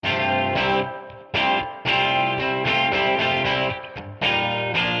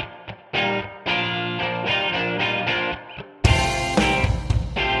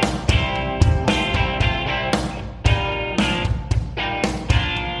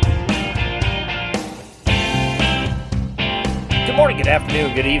Good morning, good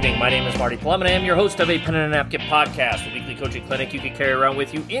afternoon, good evening. My name is Marty Plum, and I am your host of a Pen and a Napkin podcast, a weekly coaching clinic you can carry around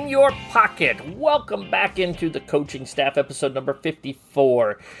with you in your pocket. Welcome back into the coaching staff, episode number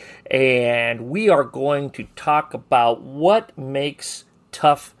 54. And we are going to talk about what makes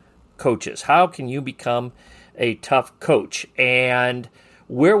tough coaches. How can you become a tough coach? And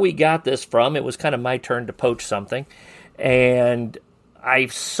where we got this from, it was kind of my turn to poach something. And I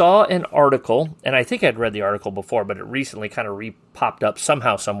saw an article, and I think I'd read the article before, but it recently kind of popped up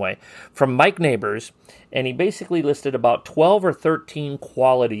somehow, some way, from Mike Neighbors, and he basically listed about 12 or 13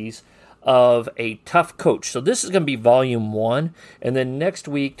 qualities of a tough coach. So this is going to be volume 1, and then next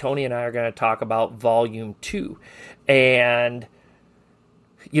week, Tony and I are going to talk about volume 2. And,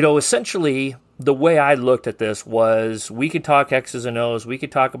 you know, essentially, the way I looked at this was we could talk X's and O's, we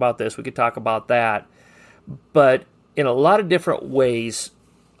could talk about this, we could talk about that, but in a lot of different ways,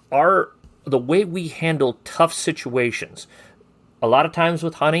 the way we handle tough situations, a lot of times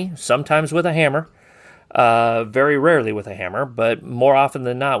with honey, sometimes with a hammer, very rarely with a hammer, but more often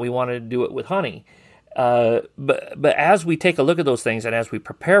than not, we want to do it with honey. But as we take a look at those things and as we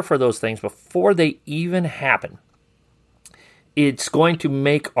prepare for those things before they even happen, it's going to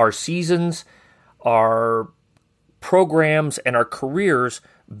make our seasons, our programs, and our careers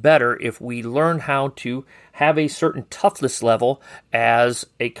better if we learn how to have a certain toughness level as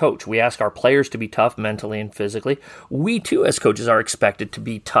a coach. We ask our players to be tough mentally and physically. We too, as coaches, are expected to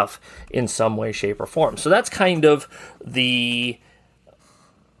be tough in some way, shape, or form. So that's kind of the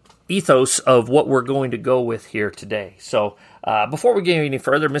ethos of what we're going to go with here today. So before we get any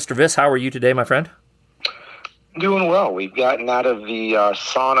further, Mr. Viss, how are you today, my friend? Doing well. We've gotten out of the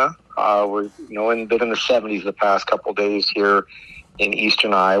sauna. We're been in the 70s the past couple days here in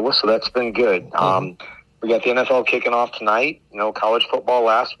eastern Iowa, so that's been good. We got the NFL kicking off tonight. College football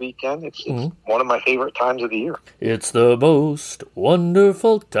last weekend. It's one of my favorite times of the year. It's the most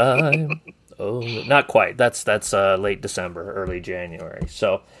wonderful time. Oh, not quite. That's late December, early January.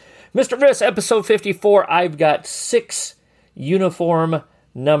 So, Mr. Viss, episode 54. I've got 6 uniform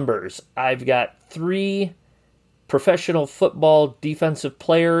numbers. I've got 3 professional football defensive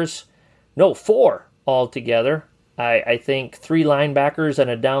players. No, 4 altogether. I think 3 linebackers and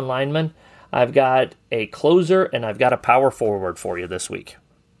a down lineman. I've got a closer, and I've got a power forward for you this week.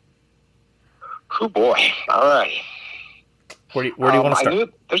 Oh, boy. All right. Where do you want to start?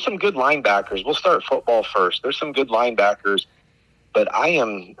 There's some good linebackers. We'll start football first. There's some good linebackers, but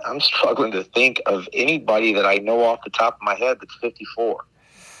I'm struggling to think of anybody that I know off the top of my head that's 54.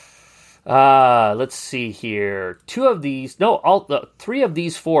 Let's see here. 3 of these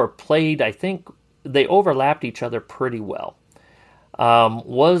 4 played, I think, they overlapped each other pretty well.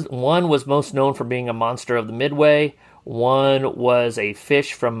 One was most known for being a monster of the Midway. One was a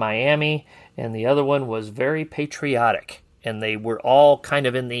fish from Miami, and the other one was very patriotic. And they were all kind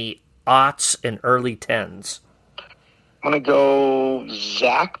of in the aughts and early 10s. I'm going to go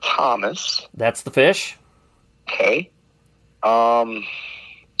Zach Thomas. That's the fish. Okay. Monster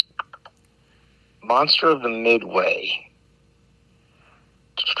of the Midway.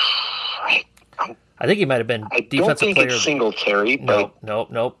 I think he might have been defensive player. I don't think it's Singletary. Nope.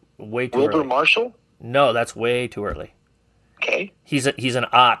 Way too Wilbur early. Marshall? No, that's way too early. Okay. He's an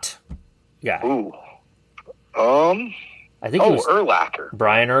aught guy. Ooh. I think he was Urlacher.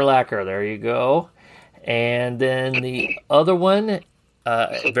 Brian Urlacher. There you go. And then the other one,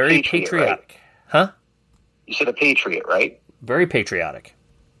 very patriotic. Right? Huh? You said a Patriot, right? Very patriotic.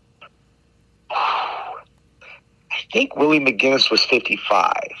 I think Willie McGinnis was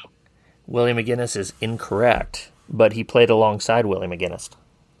 55. Willie McGinnis is incorrect, but he played alongside Willie McGinnis.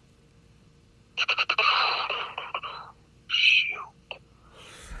 Shoot.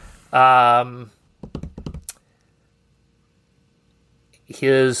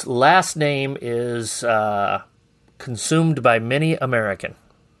 His last name is consumed by many American.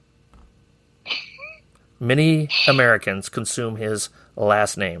 Many Americans consume his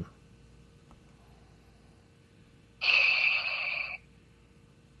last name.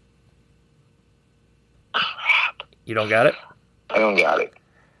 You don't got it? I don't got it.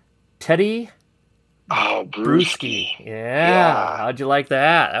 Teddy Bruschi. Yeah. How'd you like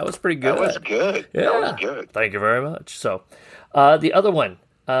that? That was pretty good. That was good. Yeah. That was good. Thank you very much. So, the other one,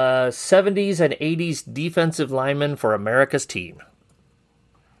 70s and 80s defensive lineman for America's team.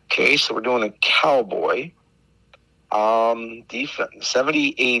 Okay, so we're doing a cowboy. Defense,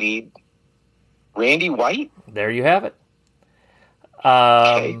 70, 80. Randy White? There you have it.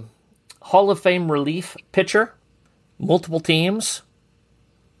 Okay. Hall of Fame relief pitcher, multiple teams.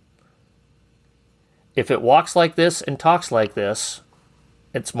 If it walks like this and talks like this,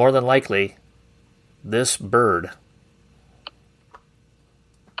 it's more than likely this bird.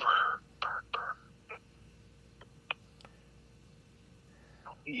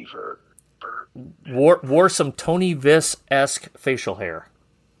 Beaver. Wore some Tony Viss-esque facial hair.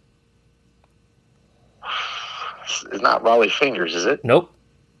 It's not Raleigh Fingers, is it? Nope.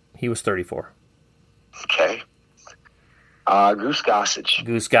 He was 34. Okay. Goose Gossage.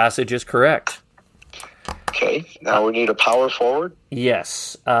 Goose Gossage is correct. Okay. Now we need a power forward.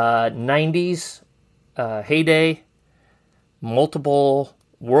 Yes. 90s, heyday, multiple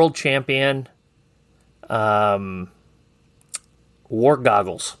world champion, wore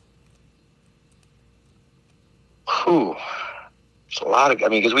goggles. Whew. It's a lot of,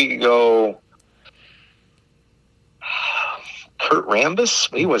 because we could go Kurt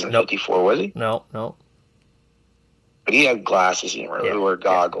Rambis. He wasn't 54, was he? No. But he had glasses. He didn't really wear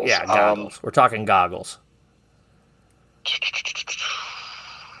goggles. Yeah, goggles. We're talking goggles.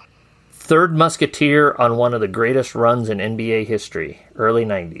 Third Musketeer on one of the greatest runs in NBA history, early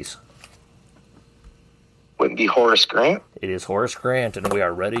 90s. Wouldn't be Horace Grant? It is Horace Grant, and we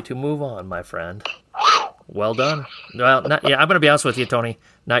are ready to move on, my friend. Well done. Well, I'm going to be honest with you, Tony.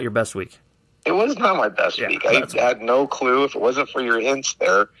 Not your best week. It was not my best week. I had no clue. If it wasn't for your hints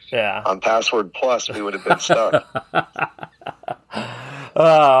there on Password Plus, we would have been stuck.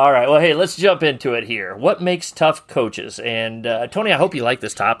 All right. Well, hey, let's jump into it here. What makes tough coaches? And, Tony, I hope you like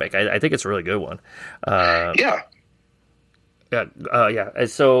this topic. I think it's a really good one. Yeah.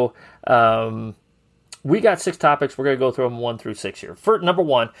 So we got 6 topics. We're going to go through them 1 through 6 here. For number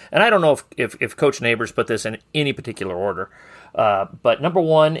 1, and I don't know if Coach Neighbors put this in any particular order, but number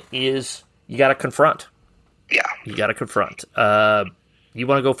 1 is you got to confront. Yeah. You got to confront. You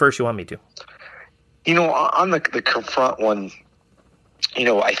want to go first? You want me to? On the confront one,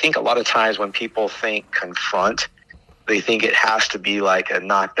 I think a lot of times when people think confront, they think it has to be like a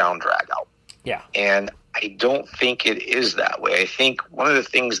knockdown drag out. Yeah. And I don't think it is that way. I think one of the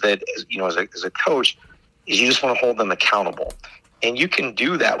things that, as a coach, is you just want to hold them accountable. And you can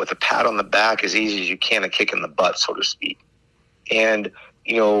do that with a pat on the back as easy as you can, a kick in the butt, so to speak. And,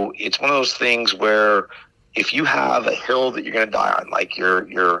 it's one of those things where if you have a hill that you're going to die on, like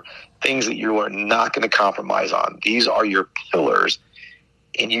your things that you are not going to compromise on, these are your pillars,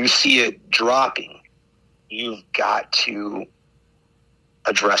 and you see it dropping, you've got to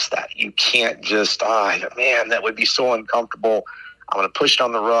address that. You can't just, man, that would be so uncomfortable. I'm going to push it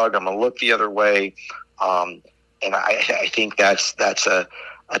on the rug. I'm going to look the other way. And I think that's a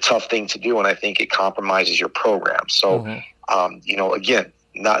tough thing to do, and I think it compromises your program. So, again,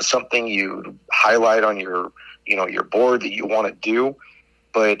 not something you highlight on your board that you want to do,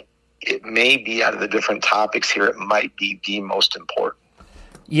 but it may be out of the different topics here, it might be the most important.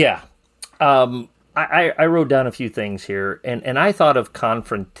 Yeah. I wrote down a few things here, and I thought of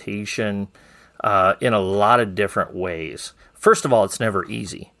confrontation in a lot of different ways. First of all, it's never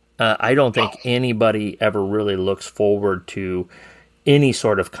easy. I don't think anybody ever really looks forward to any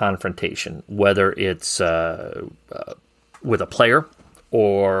sort of confrontation, whether it's with a player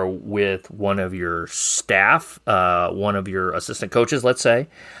or with one of your staff, one of your assistant coaches, let's say.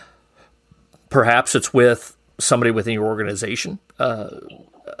 Perhaps it's with somebody within your organization,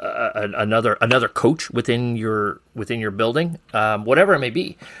 another coach within your building, whatever it may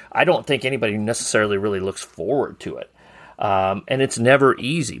be. I don't think anybody necessarily really looks forward to it, and it's never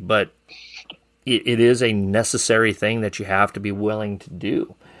easy. But it is a necessary thing that you have to be willing to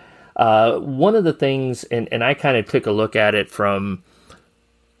do. One of the things, and I kind of took a look at it from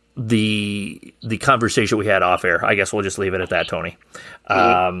the conversation we had off air. I guess we'll just leave it at that, Tony.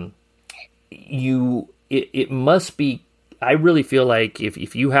 It must be. I really feel like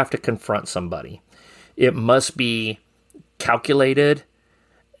if you have to confront somebody, it must be calculated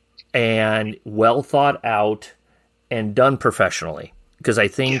and well thought out and done professionally. Because I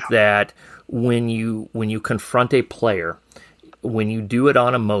think that when you confront a player, when you do it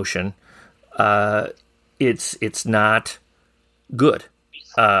on emotion, it's not good.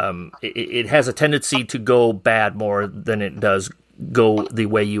 It has a tendency to go bad more than it does go the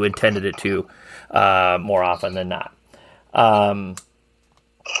way you intended it to, more often than not. I've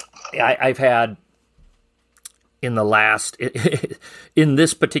had in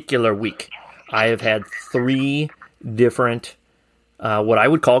this particular week, I have had 3 different, what I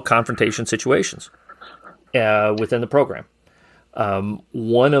would call confrontation situations, within the program.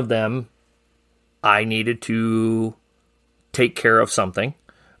 One of them, I needed to take care of something,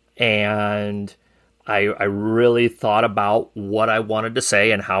 and I really thought about what I wanted to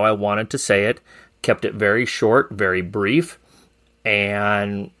say and how I wanted to say it, kept it very short, very brief,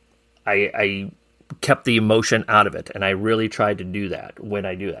 and I kept the emotion out of it, and I really tried to do that when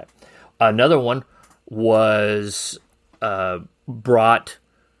I do that. Another one was brought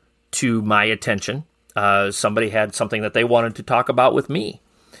to my attention. Somebody had something that they wanted to talk about with me,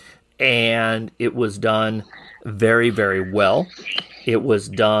 And it was done very, very well. It was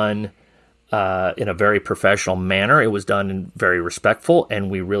done in a very professional manner. It was done in very respectful, and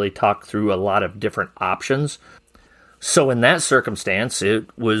we really talked through a lot of different options. So in that circumstance,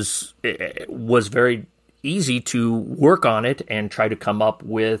 it was very easy to work on it and try to come up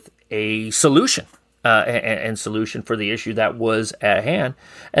with a solution and solution for the issue that was at hand.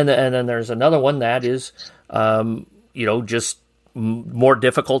 And then there's another one that is, just more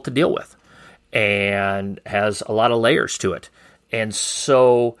difficult to deal with and has a lot of layers to it. And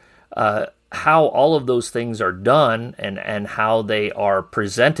so how all of those things are done and how they are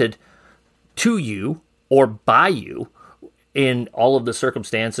presented to you or by you in all of the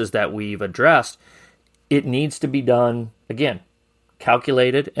circumstances that we've addressed, it needs to be done, again,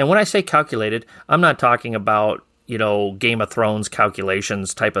 calculated. And when I say calculated, I'm not talking about, Game of Thrones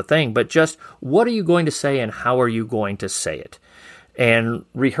calculations type of thing, but just what are you going to say and how are you going to say it? And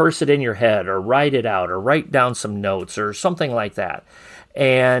rehearse it in your head or write it out or write down some notes or something like that.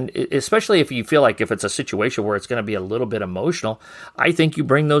 And especially if you feel like if it's a situation where it's going to be a little bit emotional, I think you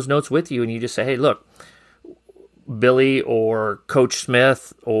bring those notes with you and you just say, hey, look, Billy or Coach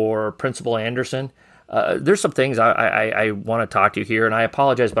Smith or Principal Anderson, there's some things I want to talk to you here, and I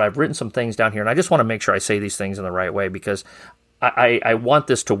apologize, but I've written some things down here, and I just want to make sure I say these things in the right way because I want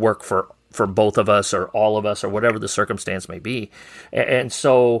this to work for both of us or all of us or whatever the circumstance may be. And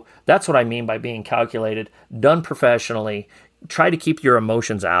so that's what I mean by being calculated, done professionally. Try to keep your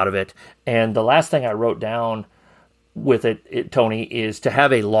emotions out of it. And the last thing I wrote down with it, Tony, is to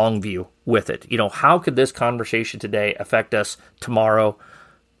have a long view with it. How could this conversation today affect us tomorrow,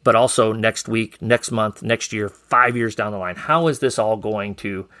 but also next week, next month, next year, 5 years down the line? How is this all going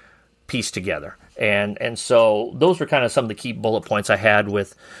to piece together? And so those were kind of some of the key bullet points I had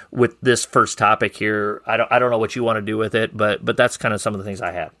with this first topic here. I don't know what you want to do with it, but that's kind of some of the things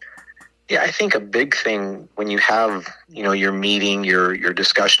I had. Yeah, I think a big thing when you have, your meeting, your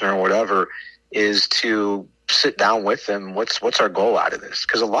discussion or whatever, is to sit down with them. What's our goal out of this?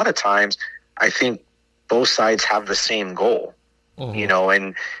 Because a lot of times I think both sides have the same goal,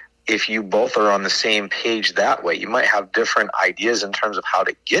 and if you both are on the same page that way, you might have different ideas in terms of how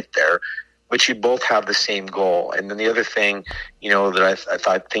to get there, but you both have the same goal. And then the other thing, that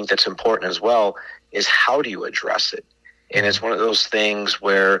I think that's important as well is how do you address it? And it's one of those things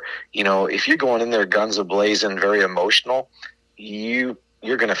where, if you're going in there guns a-blazing, very emotional, you're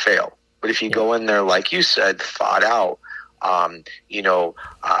going to fail. But if you go in there, like you said, thought out,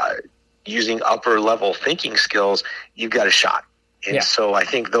 using upper level thinking skills, you've got a shot. And so I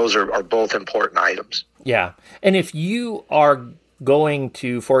think those are both important items. Yeah. And if you are going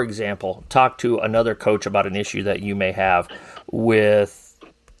to, for example, talk to another coach about an issue that you may have with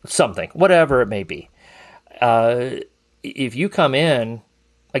something, whatever it may be, if you come in,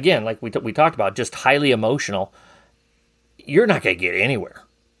 again, like we talked about, just highly emotional, you're not going to get anywhere.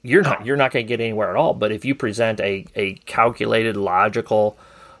 You're not going to get anywhere at all. But if you present a calculated, logical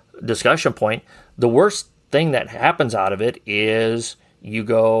discussion point, the worst thing that happens out of it is you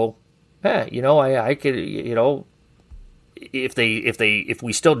go, I could, if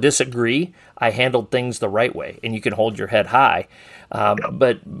we still disagree, I handled things the right way, and you can hold your head high.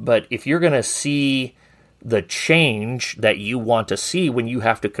 But if you're going to see the change that you want to see when you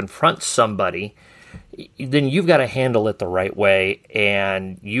have to confront somebody, then you've got to handle it the right way,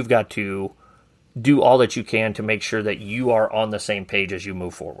 and you've got to do all that you can to make sure that you are on the same page as you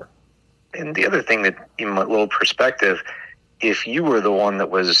move forward. And the other thing that, in my little perspective, if you were the one that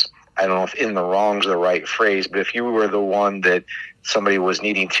was, I don't know if in the wrong's the right phrase, but if you were the one that somebody was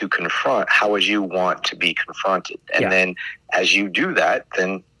needing to confront, how would you want to be confronted? And then as you do that,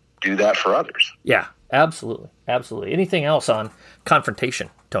 then do that for others. Yeah, absolutely. Absolutely. Anything else on confrontation,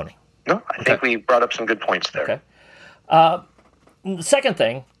 Tony? No, I think we brought up some good points there. Okay. The second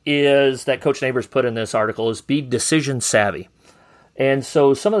thing is that Coach Neighbors put in this article is be decision savvy. And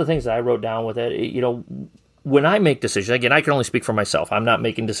so some of the things that I wrote down with it, when I make decisions, again, I can only speak for myself. I'm not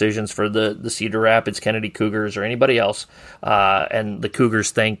making decisions for the Cedar Rapids, Kennedy Cougars, or anybody else. And the Cougars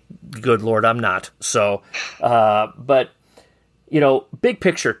think, good Lord, I'm not. So, but, big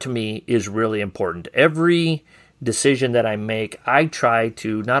picture to me is really important. Every decision that I make, I try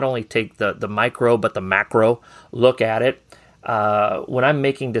to not only take the micro, but the macro look at it. When I'm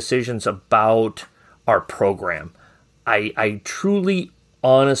making decisions about our program, I truly,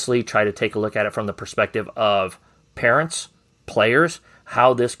 honestly try to take a look at it from the perspective of parents, players,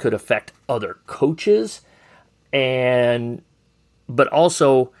 how this could affect other coaches, but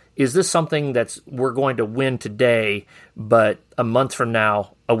also, is this something we're going to win today, but a month from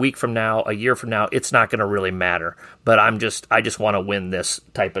now, a week from now, a year from now, it's not going to really matter. But I just want to win this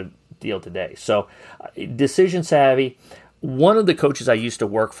type of deal today. So decision savvy. One of the coaches I used to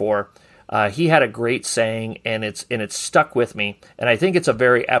work for, he had a great saying, and it's stuck with me, and I think it's a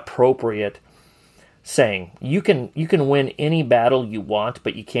very appropriate saying. You can win any battle you want,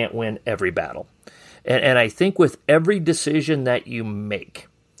 but you can't win every battle. And I think with every decision that you make,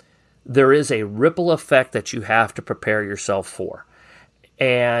 there is a ripple effect that you have to prepare yourself for.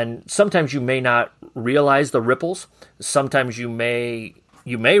 And sometimes you may not realize the ripples. Sometimes you may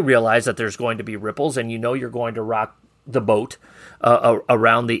realize that there's going to be ripples, and you're going to rock the boat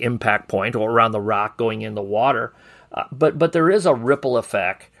around the impact point or around the rock going in the water. But there is a ripple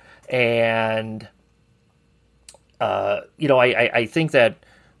effect, and I think that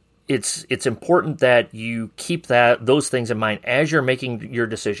it's important that you keep those things in mind as you're making your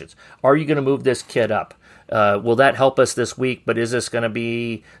decisions. Are you going to move this kid up? Will that help us this week? But is this going to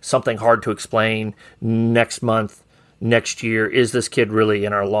be something hard to explain next month, next year? Is this kid really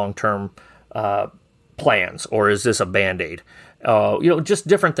in our long-term plans, or is this a Band-Aid? Just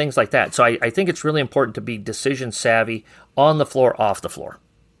different things like that. So I think it's really important to be decision savvy on the floor, off the floor.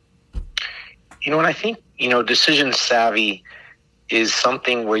 And I think, decision savvy is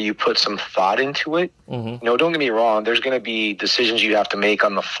something where you put some thought into it. Mm-hmm. Don't get me wrong. There's going to be decisions you have to make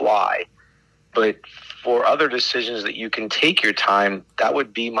on the fly, but for other decisions that you can take your time, that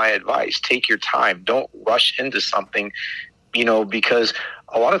would be my advice. Take your time. Don't rush into something, because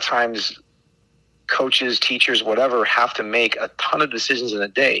a lot of times coaches, teachers, whatever, have to make a ton of decisions in a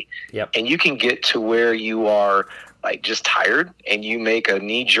day. Yep. And you can get to where you are like just tired and you make a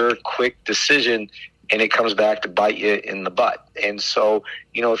knee-jerk quick decision and it comes back to bite you in the butt. And so,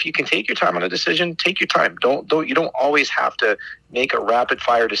 if you can take your time on a decision, take your time. You don't always have to make a rapid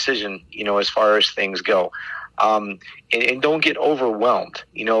fire decision, as far as things go. And don't get overwhelmed.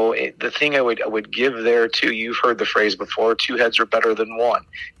 The thing I would give there too, you've heard the phrase before, 2 heads are better than 1.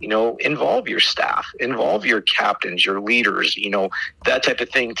 Involve your staff, involve your captains, your leaders, that type of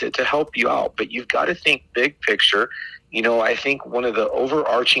thing to help you out. But you've got to think big picture. I think one of the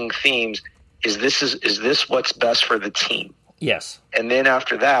overarching themes is this what's best for the team? Yes. And then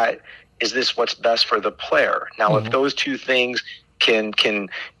after that, is this what's best for the player? Now, mm-hmm. if those two things can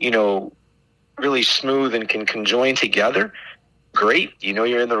really smooth and can conjoin together, great.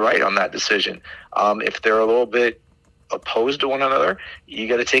 You're in the right on that decision. If they're a little bit opposed to one another, you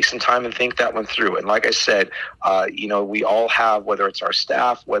got to take some time and think that one through. And like I said, we all have, whether it's our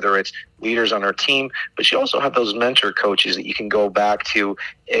staff, whether it's leaders on our team, but you also have those mentor coaches that you can go back to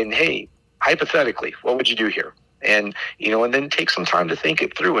and, hey, hypothetically, what would you do here? And, and then take some time to think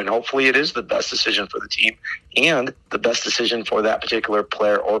it through. And hopefully it is the best decision for the team and the best decision for that particular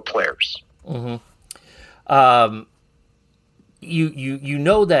player or players. Mm-hmm. You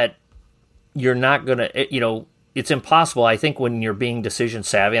know that you're not going to, it's impossible. I think when you're being decision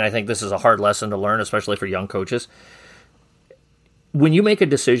savvy, and I think this is a hard lesson to learn, especially for young coaches, when you make a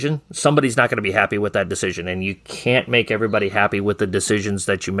decision, somebody's not going to be happy with that decision, and you can't make everybody happy with the decisions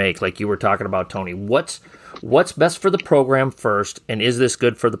that you make. Like you were talking about, Tony, what's best for the program first, and is this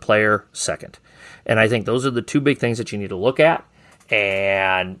good for the player second? And I think those are the 2 big things that you need to look at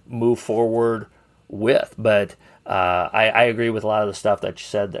and move forward with. But I agree with a lot of the stuff that you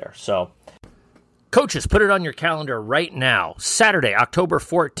said there. So, coaches, put it on your calendar right now. Saturday, October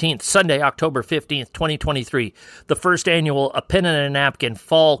 14th, Sunday, October 15th, 2023, the first annual A Pen and a Napkin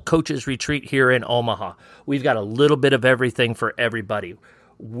Fall Coaches Retreat here in Omaha. We've got a little bit of everything for everybody.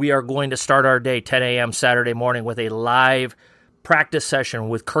 We are going to start our day 10 a.m. Saturday morning with a live practice session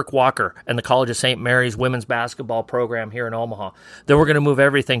with Kirk Walker and the College of St. Mary's women's basketball program here in Omaha. Then we're going to move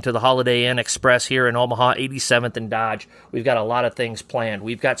everything to the Holiday Inn Express here in Omaha, 87th and Dodge. We've got a lot of things planned.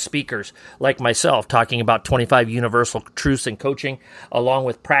 We've got speakers like myself talking about 25 universal truths in coaching, along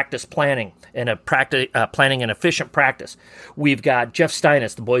with practice planning and planning an efficient practice. We've got Jeff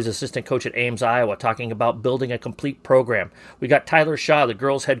Steinis, the boys' assistant coach at Ames, Iowa, talking about building a complete program. We got Tyler Shaw, the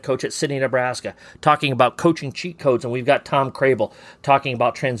girls' head coach at Sidney, Nebraska, talking about coaching cheat codes, and we've got Tom Crable talking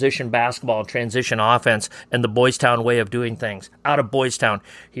about transition basketball and transition offense and the Boys Town way of doing things out of Boys Town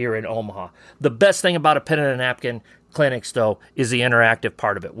here in Omaha. The best thing about A Pen and a Napkin clinics, though, is the interactive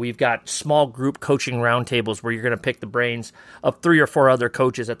part of it. We've got small group coaching roundtables where you're going to pick the brains of 3 or 4 other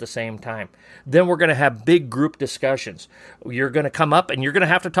coaches at the same time. Then we're going to have big group discussions. You're going to come up and you're going to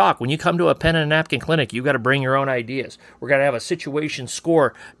have to talk. When you come to A Pen and a Napkin clinic, you've got to bring your own ideas. We're going to have a situation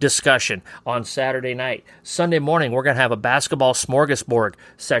score discussion on Saturday night. Sunday morning, we're going to have a basketball smorgasbord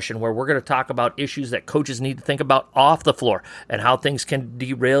session where we're going to talk about issues that coaches need to think about off the floor and how things can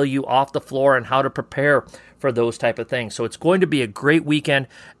derail you off the floor and how to prepare for those type of things. So it's going to be a great weekend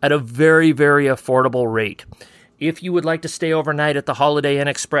at a very, very affordable rate. if you would like to stay overnight at the Holiday Inn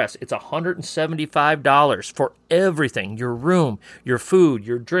Express, it's $175 for everything, your room, your food,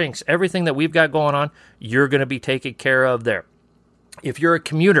 your drinks, everything that we've got going on, you're going to be taken care of there. If you're a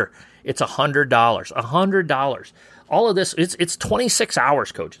commuter, it's $100. All of this, it's 26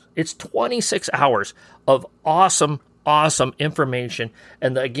 hours, coaches. It's 26 hours of awesome information.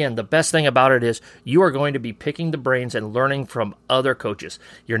 And again, the best thing about it is you are going to be picking the brains and learning from other coaches.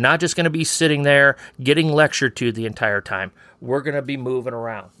 You're not just going to be sitting there getting lectured to the entire time. We're going to be moving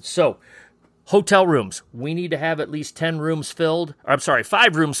around. So, hotel rooms. We need to have at least 5 rooms filled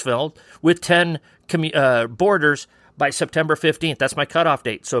with 10 boarders by September 15th. That's my cutoff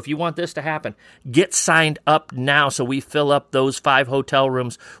date. So if you want this to happen, get signed up now so we fill up those 5 hotel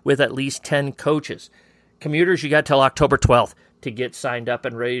rooms with at least 10 coaches. Commuters, you got till October 12th to get signed up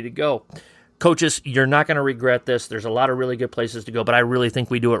and ready to go. Coaches, you're not going to regret this. There's a lot of really good places to go, but I really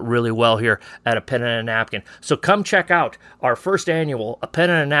think we do it really well here at A Pen and a Napkin. So come check out our first annual A Pen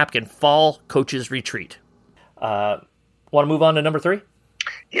and a Napkin Fall Coaches Retreat. Want to move on to number 3?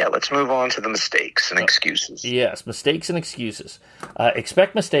 Yeah, let's move on to the mistakes and excuses. Yes, mistakes and excuses.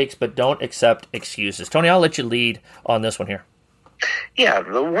 Expect mistakes, but don't accept excuses. Tony, I'll let you lead on this one here. Yeah,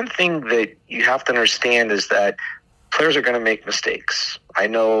 the one thing that you have to understand is that players are going to make mistakes. I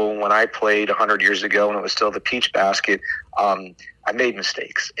know when I played 100 years ago when it was still the peach basket, I made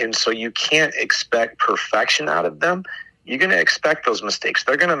mistakes. And so you can't expect perfection out of them. You're going to expect those mistakes.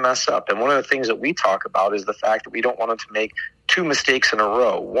 They're going to mess up. And one of the things that we talk about is the fact that we don't want them to make 2 mistakes in a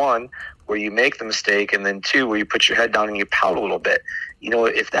row. 1, where you make the mistake, and then 2, where you put your head down and you pout a little bit.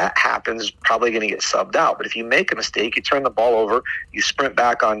 If that happens, probably going to get subbed out. But if you make a mistake, you turn the ball over, you sprint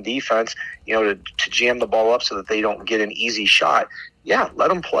back on defense, to jam the ball up so that they don't get an easy shot. Yeah, let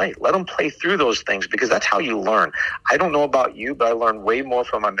them play. Let them play through those things because that's how you learn. I don't know about you, but I learn way more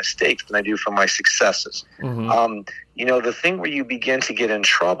from my mistakes than I do from my successes. Mm-hmm. The thing where you begin to get in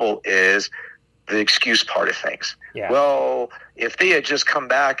trouble is the excuse part of things. Yeah. Well, if they had just come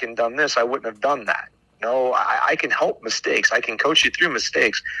back and done this, I wouldn't have done that. No, I can help mistakes. I can coach you through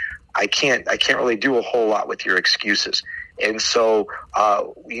mistakes. I can't really do a whole lot with your excuses. And so,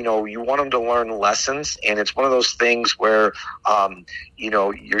 you want them to learn lessons. And it's one of those things where, when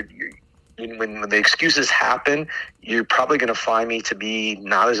the excuses happen, you're probably going to find me to be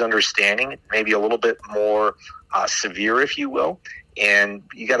not as understanding, maybe a little bit more severe, if you will. And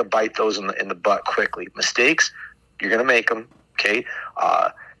you got to bite those in the butt quickly. Mistakes, you're going to make them. Okay.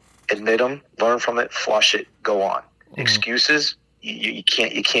 Admit them, learn from it, flush it, go on. Mm-hmm. Excuses, you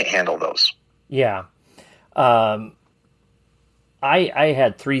can't handle those. Yeah. I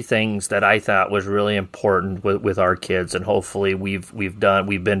had 3 things that I thought was really important with our kids, and hopefully we've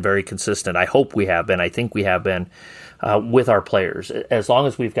been very consistent. I hope we have been. I think we have been with our players. As long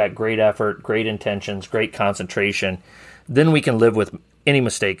as we've got great effort, great intentions, great concentration, then we can live with any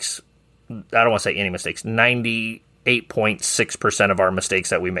mistakes. I don't want to say any mistakes. 98.6% of our mistakes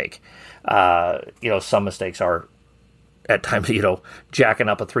that we make. Some mistakes are at times, jacking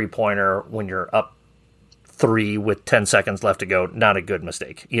up a 3-pointer when you're up 3 with 10 seconds left to go. Not a good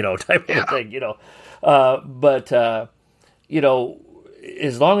mistake, type of thing, But as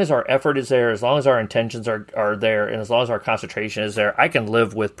long as our effort is there, as long as our intentions are there, and as long as our concentration is there, I can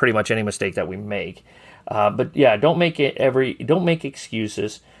live with pretty much any mistake that we make. But yeah, don't make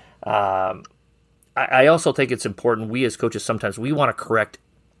excuses. I also think it's important. We as coaches, sometimes we want to correct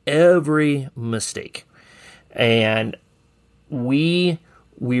every mistake, and we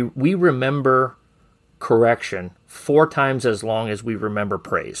remember correction 4 times as long as we remember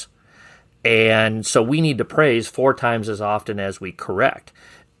praise. And so we need to praise 4 times as often as we correct.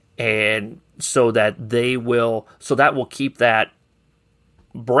 And so that will keep that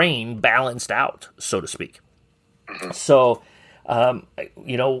brain balanced out, so to speak. So,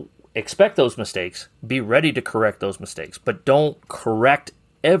 expect those mistakes, be ready to correct those mistakes, but don't correct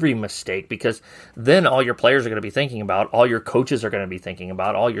every mistake, because then all your players are going to be thinking about, all your coaches are going to be thinking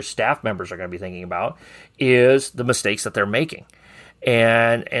about, all your staff members are going to be thinking about is the mistakes that they're making.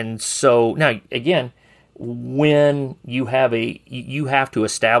 And so now again, when you have to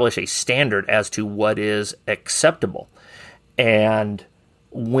establish a standard as to what is acceptable. And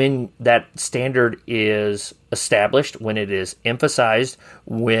when that standard is established, when it is emphasized,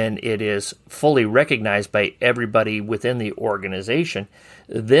 when it is fully recognized by everybody within the organization,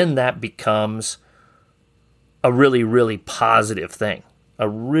 then that becomes a really, really positive thing.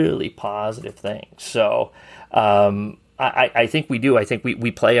 So I think we do. I think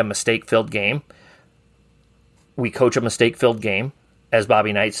we play a mistake-filled game. We coach a mistake-filled game. As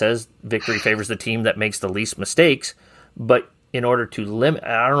Bobby Knight says, victory favors the team that makes the least mistakes. But in order to limit,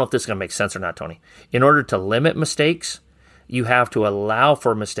 I don't know if this is going to make sense or not, Tony. In order to limit mistakes, you have to allow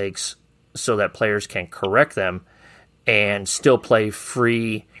for mistakes so that players can correct them and still play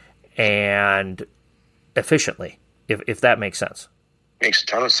free and efficiently, if that makes sense. Makes a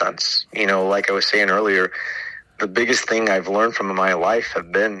ton of sense. Like I was saying earlier, the biggest thing I've learned from my life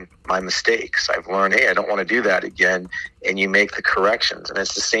have been my mistakes. I've learned, hey, I don't want to do that again, and you make the corrections. And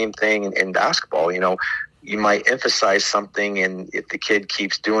it's the same thing in basketball. You might emphasize something, and if the kid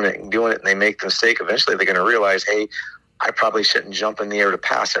keeps doing it, and they make the mistake, eventually they're going to realize, hey, I probably shouldn't jump in the air to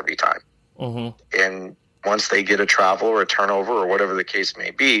pass every time. Mm-hmm. And once they get a travel or a turnover or whatever the case may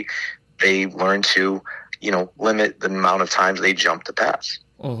be, they learn to, limit the amount of times they jump to pass.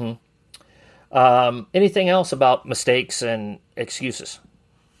 Mm-hmm. Anything else about mistakes and excuses?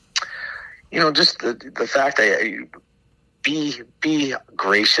 Just the fact that be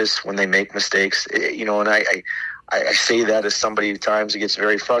gracious when they make mistakes. And I say that as somebody who times gets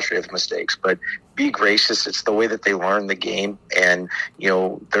very frustrated with mistakes, but be gracious. It's the way that they learn the game, and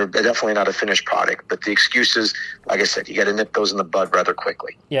they're definitely not a finished product. But the excuses, like I said, you got to nip those in the bud rather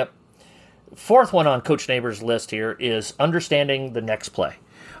quickly. Yep. Fourth one on Coach Neighbor's list here is understanding the next play.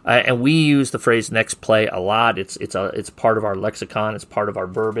 And we use the phrase next play a lot. It's part of our lexicon. It's part of our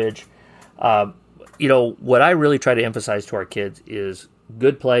verbiage. What I really try to emphasize to our kids is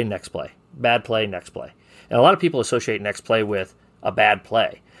good play, next play. Bad play, next play. And a lot of people associate next play with a bad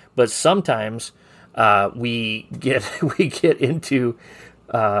play. But sometimes we get into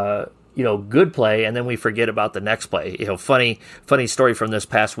good play, and then we forget about the next play. Funny story from this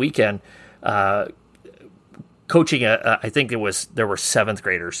past weekend. Coaching, I think there were seventh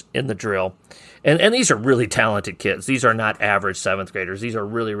graders in the drill, and these are really talented kids. These are not average seventh graders. These are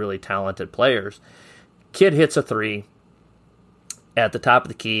really, really talented players. Kid hits a three at the top of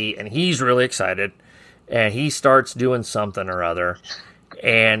the key, and he's really excited, and he starts doing something or other,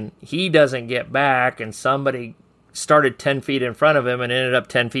 and he doesn't get back, and somebody started 10 feet in front of him and ended up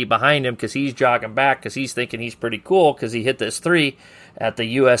 10 feet behind him because he's jogging back because he's thinking he's pretty cool because he hit this three at the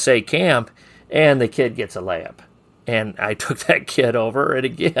USA camp, and the kid gets a layup. And I took that kid over, and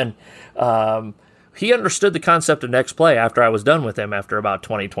again, he understood the concept of next play after I was done with him after about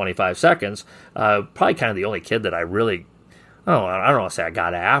 20, 25 seconds. Probably kind of the only kid that I really, I don't want to say I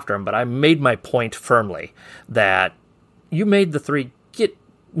got after him, but I made my point firmly that you made the three,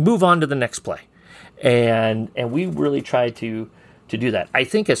 move on to the next play. And we really try to do that. I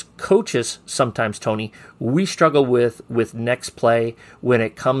think as coaches sometimes, Tony, we struggle with next play when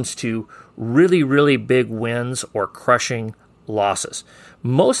it comes to really, really big wins or crushing losses.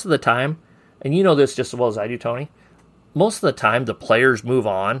 Most of the time, and you know this just as well as I do, Tony, most of the time the players move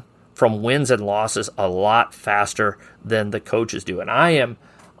on from wins and losses a lot faster than the coaches do. And I am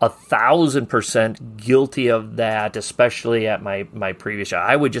 1,000% guilty of that, especially at my previous job.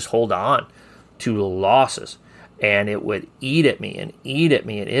 I would just hold on to losses, and it would eat at me and eat at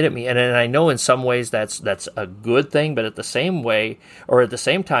me and eat at me. And I know in some ways that's a good thing, but at the same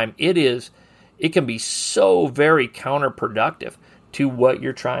time, it can be so very counterproductive to what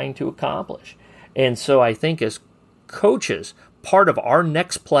you're trying to accomplish. And so I think as coaches, part of our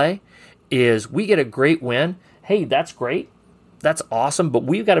next play is we get a great win. Hey, that's great. That's awesome, but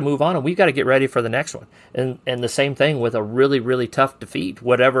we've got to move on and we've got to get ready for the next one. And the same thing with a really, really tough defeat,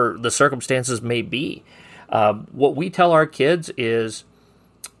 whatever the circumstances may be. What we tell our kids is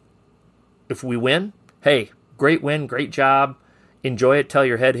if we win, hey, great win, great job, enjoy it till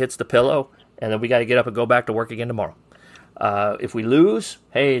your head hits the pillow, and then we got to get up and go back to work again tomorrow. If we lose,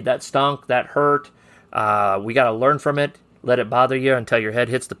 hey, that stunk, that hurt, we got to learn from it, let it bother you until your head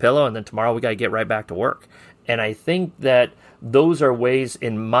hits the pillow, and then tomorrow we got to get right back to work. And I think that those are ways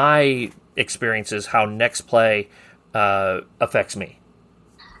in my experiences how next play affects me.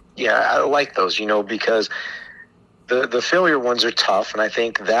 Yeah, I like those, because the failure ones are tough, and I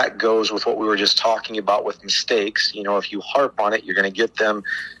think that goes with what we were just talking about with mistakes. If you harp on it, you're going to get them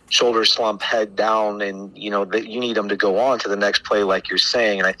shoulder slump, head down, and that you need them to go on to the next play, like you're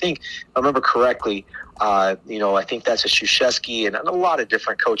saying. And I think, if I remember correctly, I think that's a Krzyzewski, and a lot of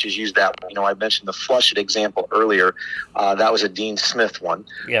different coaches use that. I mentioned the flush it example earlier. That was a Dean Smith one.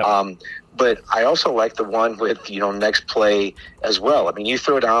 Yeah. But I also like the one with, next play as well. I mean, you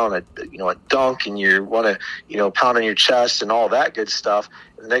throw down a dunk and you want to, pound on your chest and all that good stuff.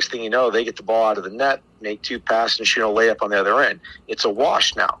 And the next thing you know, they get the ball out of the net, make two passes and shoot a layup on the other end. It's a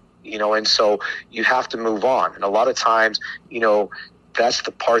wash now, and so you have to move on. And a lot of times, that's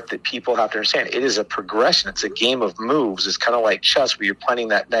the part that people have to understand. It is a progression. It's a game of moves. It's kind of like chess where you're planning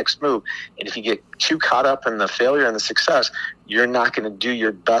that next move. And if you get too caught up in the failure and the success, you're not going to do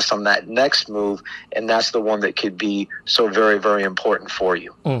your best on that next move. And that's the one that could be so very, very important for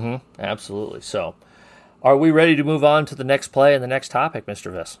you. Mm-hmm. Absolutely. So are we ready to move on to the next play and the next topic,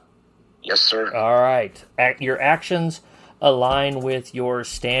 Mr. Viss? Yes, sir. All right. Your actions align with your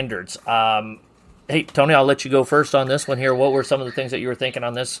standards. Hey, Tony, I'll let you go first on this one here. What were some of the things that you were thinking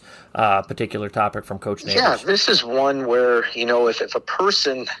on this particular topic from Coach Neighbors? Yeah, this is one where, if a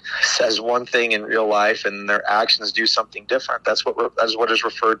person says one thing in real life and their actions do something different, that's what is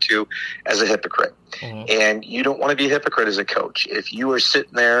referred to as a hypocrite. Mm-hmm. And you don't want to be a hypocrite as a coach. If you are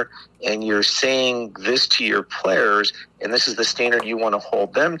sitting there and you're saying this to your players, and this is the standard you want to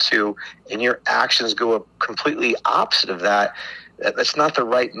hold them to, and your actions go completely opposite of that, that's not the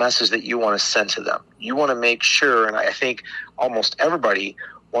right message that you want to send to them. You want to make sure, and I think almost everybody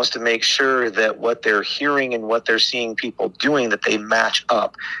wants to make sure that what they're hearing and what they're seeing people doing, that they match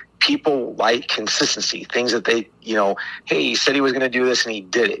up. People like consistency, things that they, hey, he said he was going to do this and he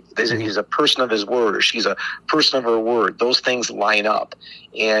did it. He's a person of his word, or she's a person of her word. Those things line up.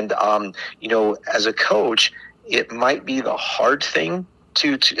 And, as a coach, it might be the hard thing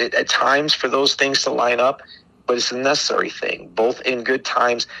to at times for those things to line up, but it's a necessary thing, both in good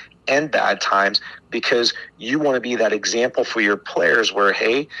times and bad times, because you want to be that example for your players where,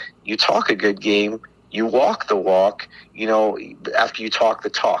 hey, you talk a good game, you walk the walk, after you talk the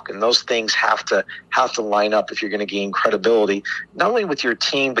talk. And those things have to line up if you're going to gain credibility, not only with your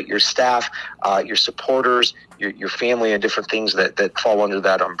team, but your staff, your supporters, your family, and different things that fall under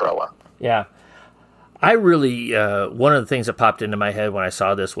that umbrella. Yeah. I really, one of the things that popped into my head when I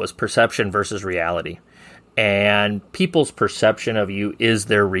saw this was perception versus reality. And people's perception of you is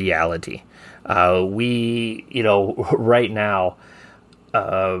their reality. We, right now,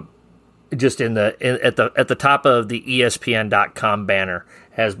 just at the top of the ESPN.com banner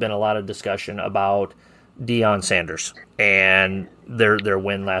has been a lot of discussion about Deion Sanders and their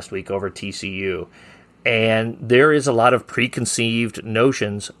win last week over TCU. And there is a lot of preconceived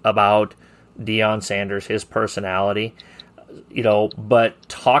notions about Deion Sanders, his personality. But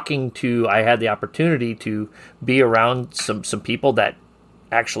I had the opportunity to be around some people that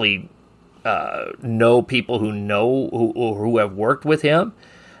actually know people who have worked with him.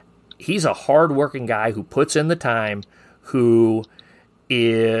 He's a hard-working guy who puts in the time, who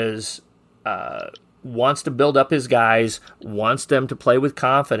is wants to build up his guys, wants them to play with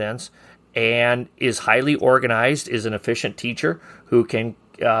confidence, and is highly organized, is an efficient teacher who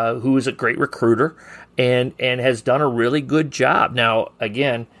is a great recruiter, and has done a really good job. Now,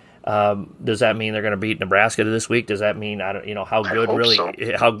 again, does that mean they're going to beat Nebraska this week? Does that mean how good really so.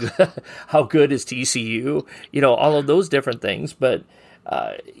 how good is TCU? All of those different things. But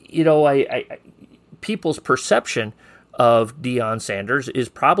people's perception of Deion Sanders is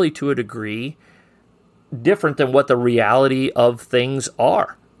probably to a degree different than what the reality of things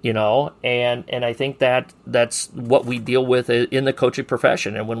are. And I think that's what we deal with in the coaching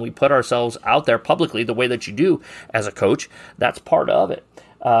profession. And when we put ourselves out there publicly the way that you do as a coach, that's part of it.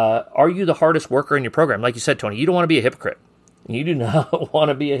 Are you the hardest worker in your program? Like you said, Tony, you don't want to be a hypocrite. You do not want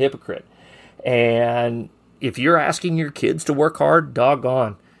to be a hypocrite. And if you're asking your kids to work hard,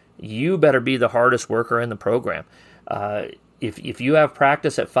 doggone, you better be the hardest worker in the program. If you have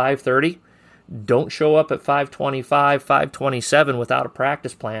practice at 5:30, don't show up at 5:25, 5:27 without a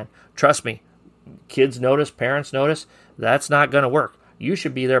practice plan. Trust me, kids notice, parents notice, that's not going to work. You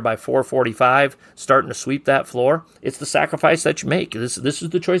should be there by 4:45, starting to sweep that floor. It's the sacrifice that you make. This is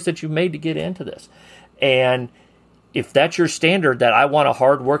the choice that you made to get into this. And if that's your standard, that I want a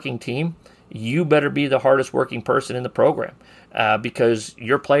hard-working team, you better be the hardest working person in the program, because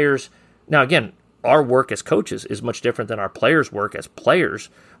your players, now again, our work as coaches is much different than our players' work as players,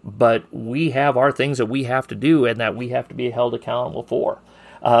 but we have our things that we have to do and that we have to be held accountable for.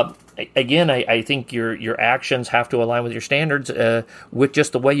 Again, I think your actions have to align with your standards, with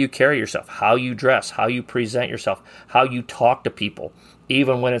just the way you carry yourself, how you dress, how you present yourself, how you talk to people,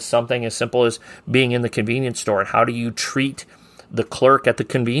 even when it's something as simple as being in the convenience store, and how do you treat the clerk at the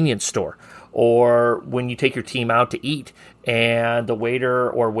convenience store, or when you take your team out to eat and the waiter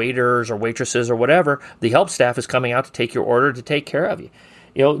or waiters or waitresses or whatever, the help staff is coming out to take your order, to take care of you.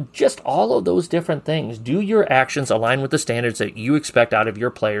 Just all of those different things. Do your actions align with the standards that you expect out of your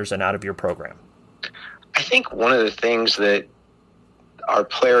players and out of your program? I think one of the things that our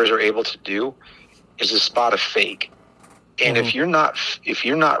players are able to do is to spot a fake. And if you're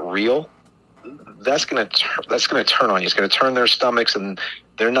not real, that's going to turn on you. It's going to turn their stomachs, and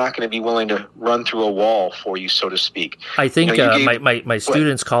they're not going to be willing to run through a wall for you, so to speak. I think my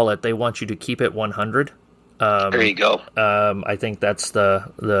students call it, they want you to keep it 100. There you go. I think that's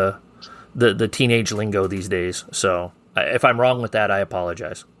the teenage lingo these days. So if I'm wrong with that, I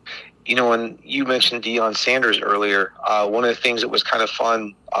apologize. When you mentioned Deion Sanders earlier, one of the things that was kind of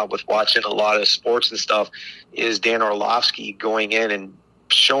fun with watching a lot of sports and stuff is Dan Orlovsky going in and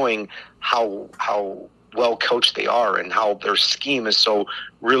showing how well coached they are and how their scheme is so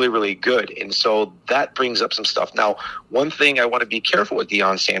really, really good. And so that brings up some stuff. Now, one thing I want to be careful with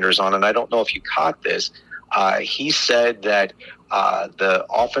Deion Sanders on, and I don't know if you caught this, he said that the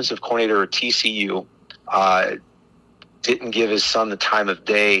offensive coordinator at TCU didn't give his son the time of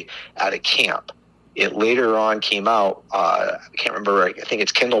day at a camp. It later on came out, I can't remember, I think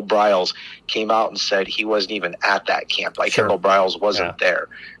it's Kendall Briles came out and said he wasn't even at that camp. Sure. Kendall Briles wasn't there.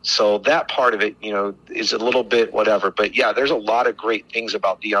 So that part of it, is a little bit whatever. But yeah, there's a lot of great things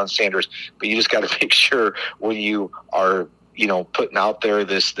about Deion Sanders, but you just got to make sure when you are, putting out there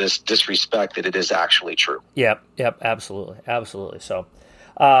this disrespect that it is actually true. Yep, absolutely. So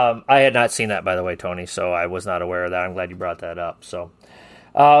I had not seen that, by the way, Tony, so I was not aware of that. I'm glad you brought that up. So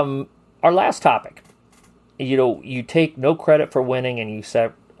our last topic, you take no credit for winning and you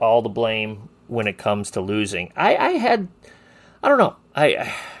set all the blame when it comes to losing. I don't know.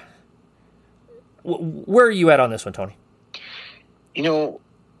 Where are you at on this one, Tony?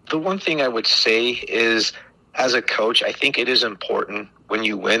 The one thing I would say is, as a coach, I think it is important when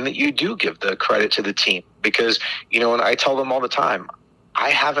you win that you do give the credit to the team because, and I tell them all the time, I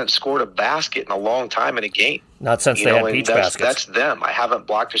haven't scored a basket in a long time in a game. Not since they had peach baskets. That's them. I haven't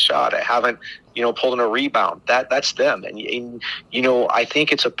blocked a shot. I haven't, pulled in a rebound. That's them. And I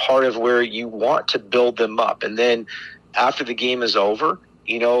think it's a part of where you want to build them up. And then after the game is over,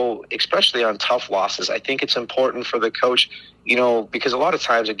 especially on tough losses, I think it's important for the coach, because a lot of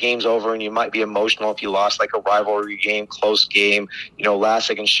times a game's over and you might be emotional if you lost like a rivalry game, close game, last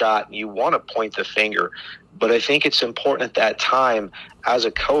second shot, and you want to point the finger. But I think it's important at that time as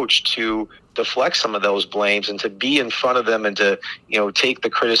a coach to deflect some of those blames and to be in front of them and to, take the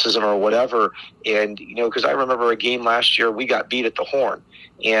criticism or whatever. And, because I remember a game last year, we got beat at the Horn.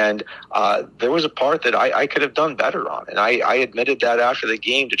 And there was a part that I could have done better on. And I admitted that after the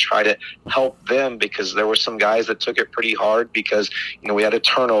game to try to help them because there were some guys that took it pretty hard because, we had a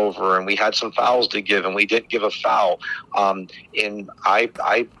turnover and we had some fouls to give and we didn't give a foul. And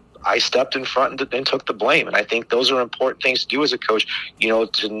I stepped in front and took the blame. And I think those are important things to do as a coach, hey,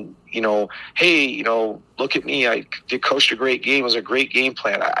 look at me. I coached a great game. It was a great game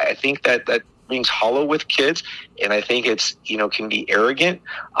plan. I think that rings hollow with kids. And I think it's, can be arrogant.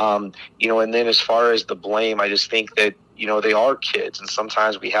 And then as far as the blame, I just think that, they are kids. And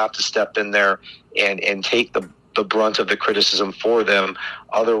sometimes we have to step in there and take the brunt of the criticism for them.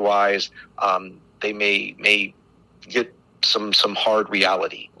 Otherwise, they may get some hard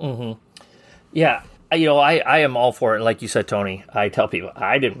reality. Mm-hmm. Yeah. I am all for it. Like you said, Tony, I tell people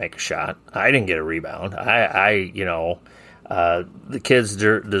I didn't make a shot. I didn't get a rebound. The kids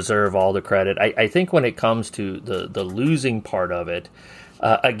deserve all the credit. I think when it comes to the losing part of it,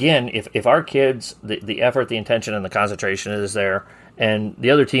 again, if our kids, the effort, the intention, and the concentration is there, and the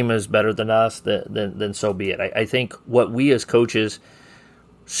other team is better than us, then so be it. I think what we as coaches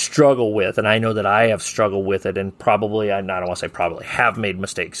struggle with, and I know that I have struggled with it, and probably, I don't want to say probably, have made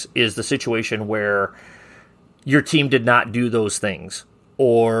mistakes, is the situation where your team did not do those things,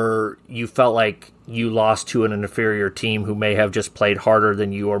 or you felt like you lost to an inferior team who may have just played harder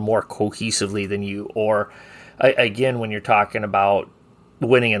than you or more cohesively than you, or again, when you're talking about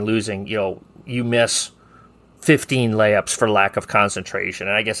winning and losing, you miss 15 layups for lack of concentration,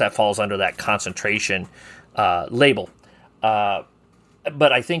 and I guess that falls under that concentration label.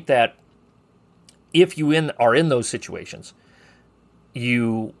 But I think that if you are in those situations,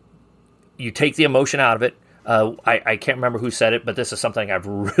 you take the emotion out of it. I can't remember who said it, but this is something I've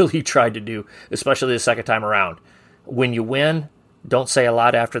really tried to do, especially the second time around. When you win, don't say a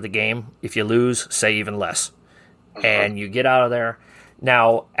lot after the game. If you lose, say even less. And you get out of there.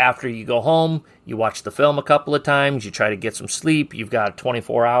 Now, after you go home, you watch the film a couple of times, you try to get some sleep, you've got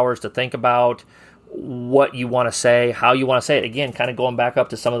 24 hours to think about what you want to say, how you want to say it. Again, kind of going back up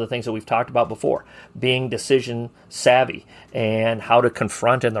to some of the things that we've talked about before, being decision savvy and how to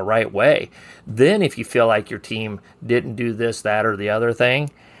confront in the right way. Then if you feel like your team didn't do this, that, or the other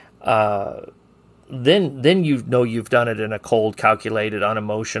thing, then you've done it in a cold, calculated,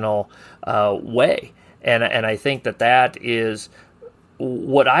 unemotional way. And I think that is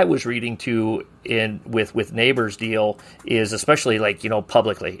what I was reading too with Neighbor's deal is especially like,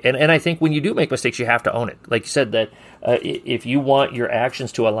 publicly. And I think when you do make mistakes, you have to own it. Like you said, that if you want your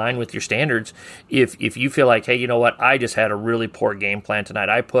actions to align with your standards, if you feel like, hey, you know what, I just had a really poor game plan tonight,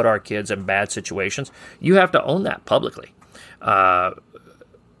 I put our kids in bad situations, you have to own that publicly. And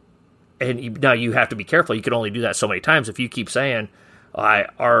now you have to be careful. You can only do that so many times. If you keep saying,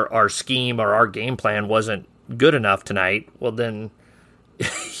 our scheme or our game plan wasn't good enough tonight, well then,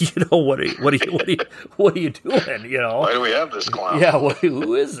 what are you doing? Why do we have this clown? Yeah,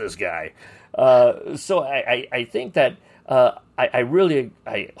 who is this guy? So I think that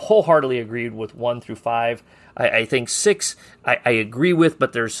I wholeheartly agreed with 1 through 5. I think 6 I agree with,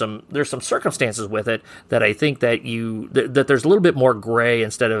 but there's some circumstances with it that I think that that there's a little bit more gray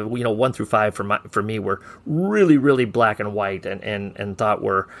instead of 1 through 5 for me were really, really black and white and thought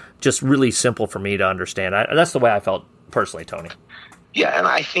were just really simple for me to understand. That's the way I felt personally, Tony. Yeah, and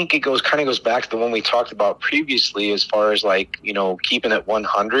I think it goes back to the one we talked about previously as far as keeping it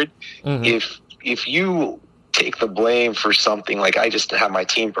 100. Mm-hmm. If you take the blame for something, like I just have my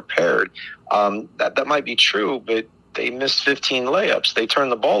team prepared, that might be true, but they missed 15 layups. They turned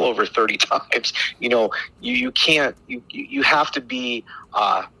the ball over 30 times. You can't, you have to be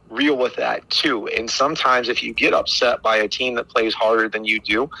real with that too. And sometimes if you get upset by a team that plays harder than you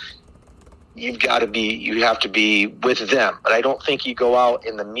do, you have to be with them. But I don't think you go out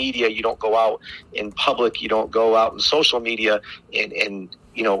in the media, you don't go out in public, you don't go out in social media and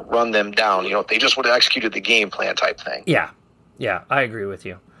run them down. They just would have executed the game plan type thing. Yeah, I agree with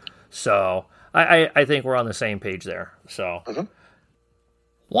you. So I think we're on the same page there. So,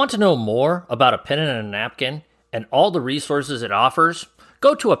 Want to know more about a pen and a napkin and all the resources it offers?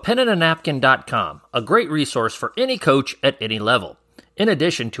 Go to apenandanapkin.com, a great resource for any coach at any level. In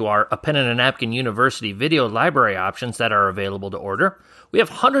addition to our A Pen and a Napkin University video library options that are available to order, we have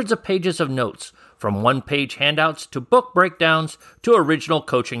hundreds of pages of notes, from one-page handouts to book breakdowns to original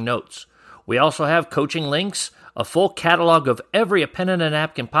coaching notes. We also have coaching links, a full catalog of every A Pen and a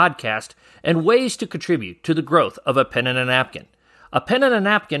Napkin podcast, and ways to contribute to the growth of A Pen and a Napkin.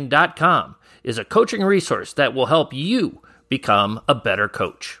 Apenandanapkin.com is a coaching resource that will help you become a better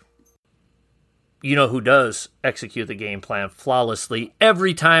coach. You know who does execute the game plan flawlessly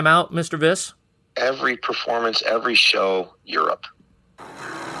every time out, Mr. Viss? Every performance, every show, Europe.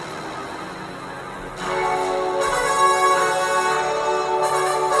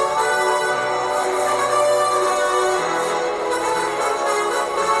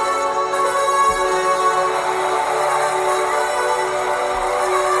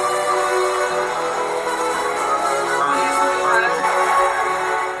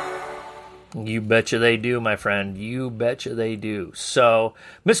 You betcha they do, my friend. You betcha they do. So,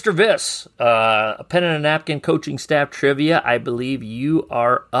 Mr. Viss, A Pen and a Napkin coaching staff trivia. I believe you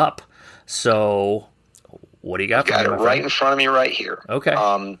are up. So, what do you got? Got it right in front of me right here. Okay.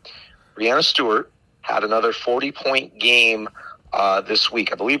 Brianna Stewart had another 40-point game this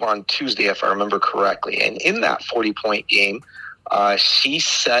week. I believe on Tuesday, if I remember correctly. And in that 40-point game, she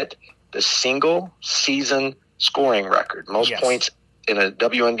set the single season scoring record, most points in a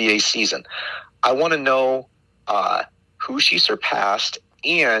WNBA season. I want to know who she surpassed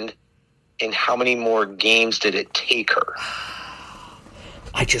and in how many more games did it take her.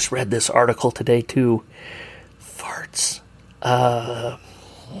 I just read this article today too. Farts.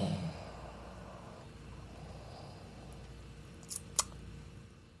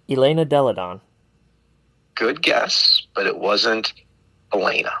 Elena Deladon. Good guess, but it wasn't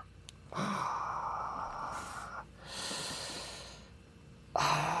Elena.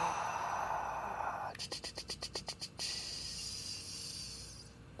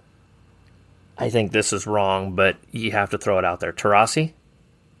 I think this is wrong, but you have to throw it out there. Taurasi?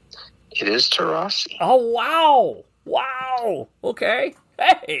 It is Taurasi. Oh, wow. Wow. Okay.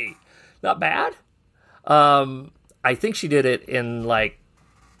 Hey, not bad. I think she did it in like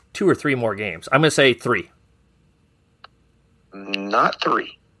 2 or 3 more games. I'm going to say 3. Not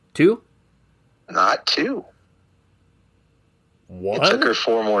 3. 2? Not 2. 1? It took her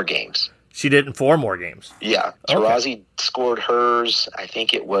 4 more games. She did in 4 more games. Yeah. Taurasi scored hers, I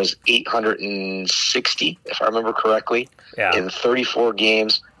think it was 860, if I remember correctly, in 34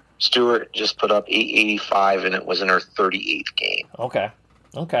 games. Stewart just put up 885, and it was in her 38th game.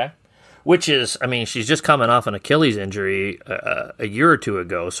 Okay. Which is, I mean, she's just coming off an Achilles injury a year or 2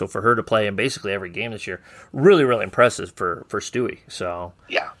 ago, so for her to play in basically every game this year, really, really impressive for Stewie. So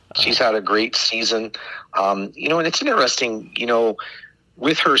yeah, she's had a great season. And it's interesting,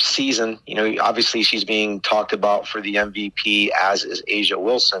 with her season, obviously she's being talked about for the MVP, as is Asia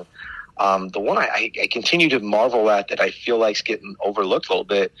Wilson. The one I continue to marvel at that I feel like's getting overlooked a little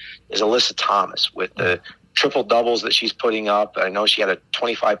bit is Alyssa Thomas with the triple doubles that she's putting up. I know she had a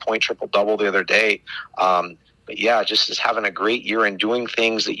 25-point triple double the other day. But yeah, just is having a great year and doing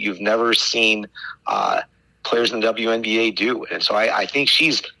things that you've never seen players in the WNBA do. And so I think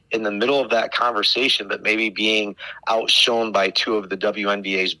she's in the middle of that conversation, but maybe being outshone by two of the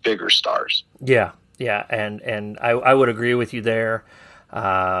WNBA's bigger stars. Yeah, and I would agree with you there.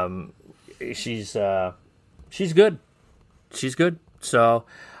 She's good. She's good. So,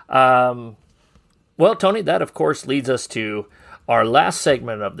 well, Tony, that of course leads us to our last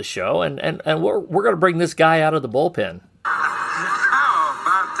segment of the show, and we're going to bring this guy out of the bullpen. How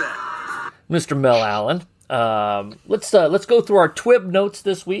about that, Mr. Mel Allen? Let's go through our TWIB notes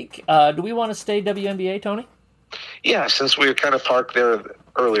this week. Do we want to stay WNBA, Tony? Yeah, since we were kind of parked there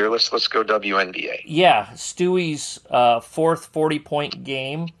earlier, let's go WNBA. Yeah, Stewie's fourth 40-point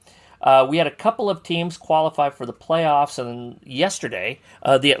game. We had a couple of teams qualify for the playoffs, and yesterday,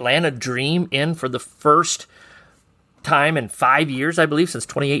 the Atlanta Dream in for the first time in 5 years, I believe, since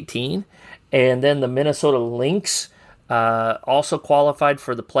 2018. And then the Minnesota Lynx also qualified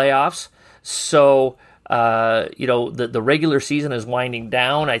for the playoffs. So, the regular season is winding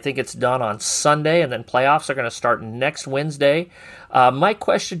down. I think it's done on Sunday, and then playoffs are going to start next Wednesday. My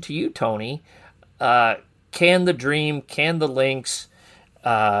question to you, Tony, can the Dream, can the Lynx,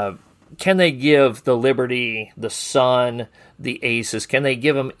 can they give the Liberty, the Sun, the Aces, can they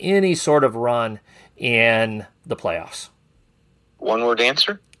give them any sort of run in the playoffs? One-word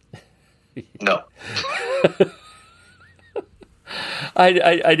answer? No.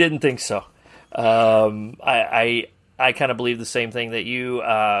 I didn't think so. I kind of believe the same thing that you.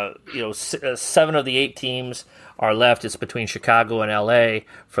 7 of the 8 teams are left. It's between Chicago and LA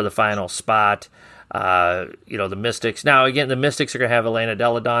for the final spot. The Mystics. Now, again, the Mystics are going to have Elena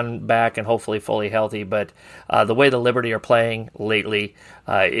Deladon back and hopefully fully healthy. But the way the Liberty are playing lately,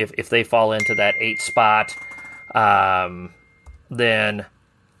 if they fall into that 8th spot, then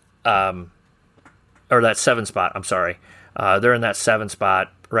or that 7th spot. I'm sorry. They're in that 7th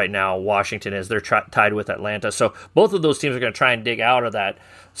spot right now. Washington is. They're tied with Atlanta. So both of those teams are going to try and dig out of that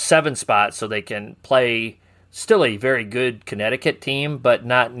 7th spot so they can play still a very good Connecticut team, but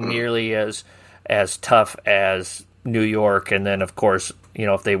not nearly as tough as New York. And then, of course,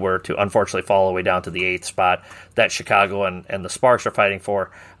 if they were to unfortunately fall all the way down to the 8th spot that Chicago and the Sparks are fighting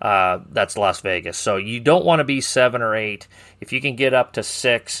for, that's Las Vegas. So you don't want to be 7 or 8. If you can get up to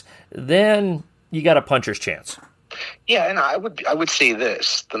 6, then you got a puncher's chance. Yeah, and I would say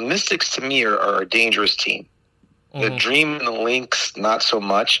this. The Mystics, to me, are a dangerous team. The Dream and the Lynx, not so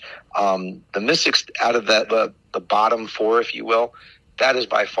much. The Mystics, out of the bottom 4, if you will, that is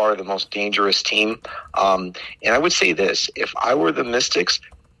by far the most dangerous team. And I would say this. If I were the Mystics,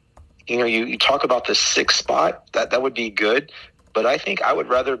 you talk about the 6th spot, that would be good. But I think I would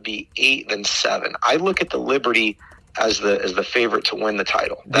rather be 8 than 7. I look at the Liberty as the favorite to win the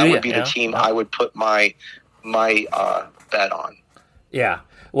title. That would be the team I would put my bet on. Yeah.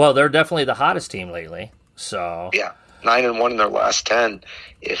 Well, they're definitely the hottest team lately. So yeah, 9-1 in their last 10.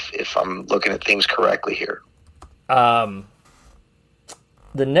 If I'm looking at things correctly here. The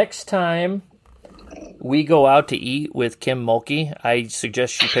next time we go out to eat with Kim Mulkey, I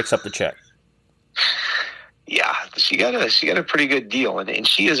suggest she picks up the check. Yeah, she got a pretty good deal, and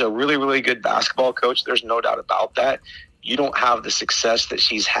she is a really, really good basketball coach. There's no doubt about that. You don't have the success that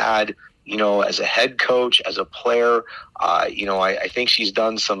she's had, as a head coach, as a player. I think she's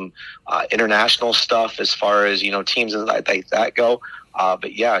done some international stuff as far as teams like that go.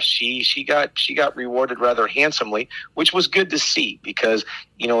 But yeah, she got rewarded rather handsomely, which was good to see because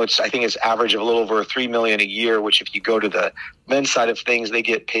I think it's average of a little over $3 million a year. Which if you go to the men's side of things, they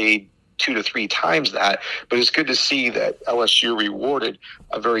get paid 2 to 3 times that. But it's good to see that LSU rewarded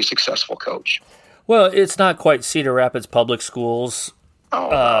a very successul coach. Well, it's not quite Cedar Rapids Public Schools.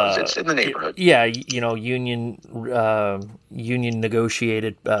 Oh, it's in the neighborhood. Yeah, union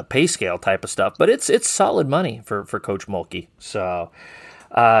negotiated pay scale type of stuff, but it's solid money for Coach Mulkey. So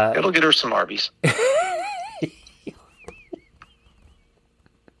it'll get her some Arby's.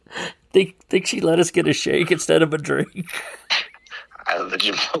 Think she'd let us get a shake instead of a drink? The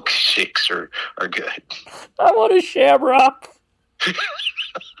Jamoke shakes are good. I want a Shamrock.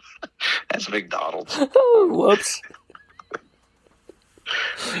 That's McDonald's. Oh, whoops.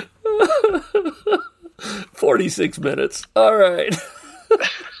 46 minutes. All right.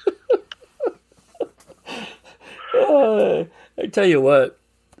 I tell you what,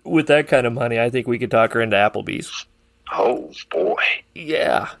 with that kind of money, I think we could talk her into Applebee's. Oh, boy.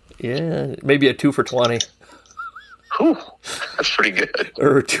 Yeah. Maybe a 2 for $20. Whew, that's pretty good.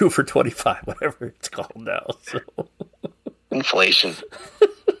 Or 2 for 25, whatever it's called now. So. Inflation.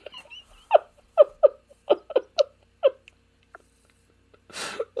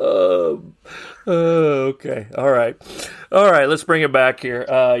 Okay. All right. Let's bring it back here.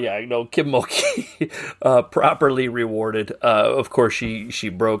 Kim Mulkey, properly rewarded. Of course, she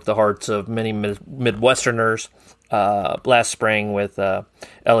broke the hearts of many Midwesterners last spring with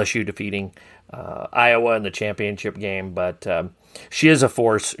LSU defeating Iowa in the championship game. But she is a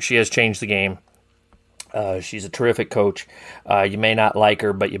force. She has changed the game. She's a terrific coach. You may not like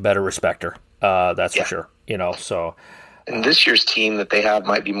her, but you better respect her. That's for sure. So. And this year's team that they have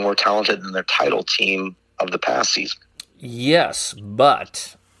might be more talented than their title team of the past season. Yes,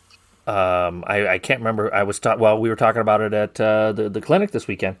 but I can't remember. We were talking about it at the clinic this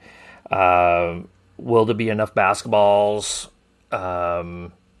weekend. Will there be enough basketballs?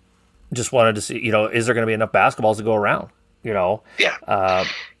 Just wanted to see, is there going to be enough basketballs to go around? Yeah.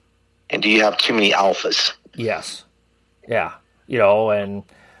 And do you have too many alphas? Yes. Yeah. And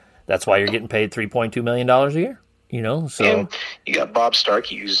that's why you're getting paid $3.2 million a year. So and you got Bob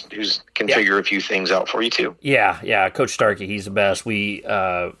Starkey, who's can figure a few things out for you too. Yeah, Coach Starkey, he's the best. We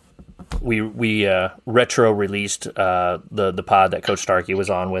retro released the pod that Coach Starkey was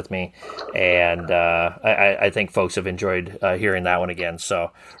on with me, and I think folks have enjoyed hearing that one again.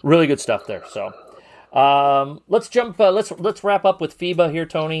 So really good stuff there. So let's jump. Let's wrap up with FIBA here,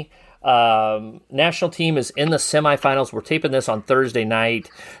 Tony. National team is in the semifinals. We're taping this on Thursday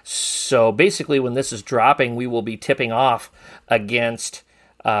night. So basically when this is dropping, we will be tipping off against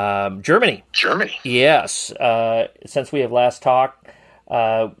Germany. Yes. Since we have last talked,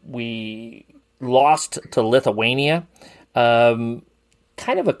 we lost to Lithuania. Kind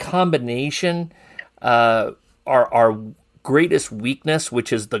of a combination. Our greatest weakness,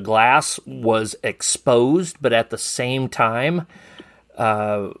 which is the glass, was exposed, but at the same time,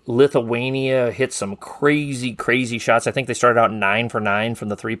 Lithuania hit some crazy shots. I think they started out 9 for 9 from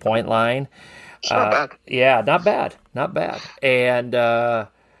the 3-point line. Not bad. Yeah, not bad. And, I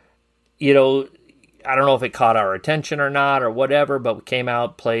don't know if it caught our attention or not or whatever, but we came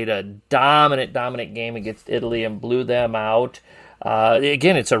out, played a dominant game against Italy and blew them out.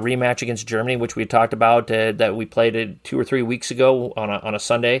 Again, it's a rematch against Germany, which we talked about that we played it 2 or 3 weeks ago on a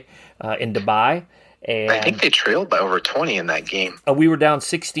Sunday in Dubai. And I think they trailed by over 20 in that game. We were down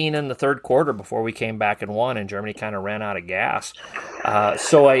 16 in the third quarter before we came back and won, and Germany kind of ran out of gas.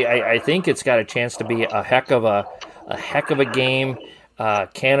 So I think it's got a chance to be a heck of a game.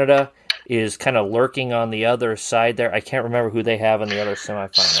 Canada is kind of lurking on the other side there. I can't remember who they have in the other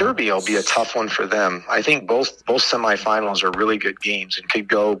semifinal. Serbia will be a tough one for them. I think both semifinals are really good games and could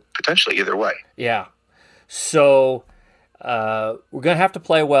go potentially either way. Yeah. So we're going to have to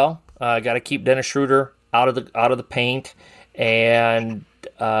play well. Got to keep Dennis Schroeder out of the paint, and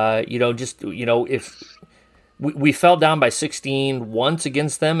if we fell down by 16 once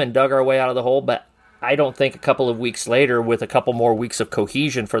against them and dug our way out of the hole, but I don't think a couple of weeks later, with a couple more weeks of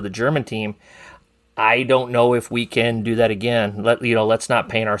cohesion for the German team, I don't know if we can do that again. Let's not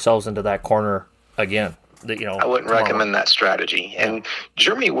paint ourselves into that corner again. I wouldn't recommend that strategy. And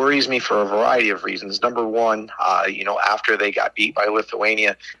Germany worries me for a variety of reasons. Number one, after they got beat by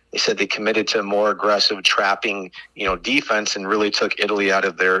Lithuania, they said they committed to more aggressive trapping, defense and really took Italy out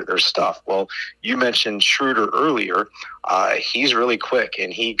of their stuff. Well, you mentioned Schroeder earlier. He's really quick,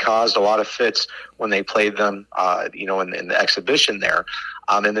 and he caused a lot of fits when they played them, in the exhibition there.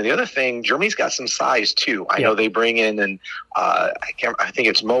 And then the other thing, Germany's got some size too. I know they bring in, and I think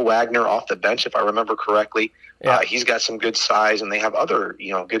it's Mo Wagner off the bench, if I remember correctly. Yeah. He's got some good size, and they have other,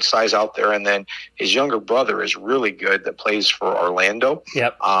 good size out there. And then his younger brother is really good that plays for Orlando.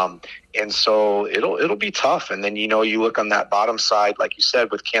 Yep. And so it'll be tough. And then, you look on that bottom side, like you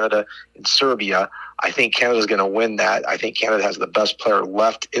said, with Canada and Serbia, I think Canada's going to win that. I think Canada has the best player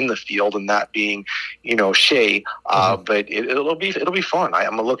left in the field, and that being, Shea. But it'll be fun.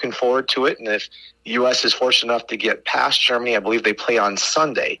 I'm looking forward to it. And if the U.S. is fortunate enough to get past Germany, I believe they play on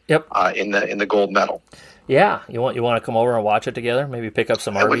Sunday. Yep. In the gold medal. Yeah, you want to come over and watch it together? Maybe pick up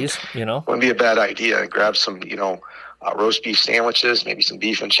some Arby's. Wouldn't be a bad idea. Grab some, roast beef sandwiches, maybe some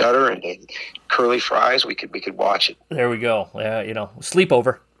beef and cheddar, and curly fries. We could watch it. There we go. Yeah,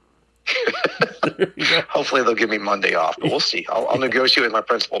 sleepover. Hopefully they'll give me Monday off, but we'll see. I'll negotiate with my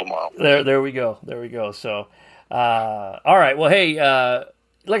principal tomorrow. There we go. So, all right. Well, hey,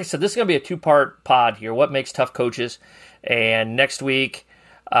 like I said, this is going to be a 2-part pod here. What makes tough coaches? And next week,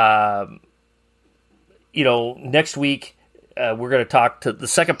 we're going to talk to the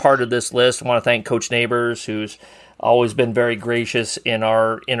second part of this list. I want to thank Coach Neighbors, who's always been very gracious in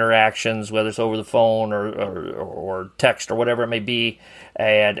our interactions, whether it's over the phone or text or whatever it may be.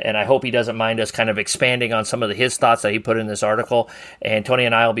 And I hope he doesn't mind us kind of expanding on some of his thoughts that he put in this article. And Tony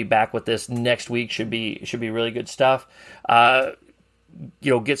and I will be back with this next week. Should be really good stuff.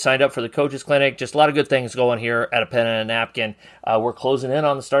 Get signed up for the Coaches Clinic. Just a lot of good things going here at A Pen and a Napkin. We're closing in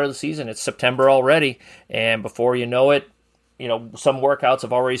on the start of the season. It's September already, and before you know it, some workouts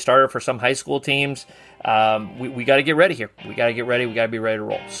have already started for some high school teams. We got to get ready here. We got to get ready. We got to be ready to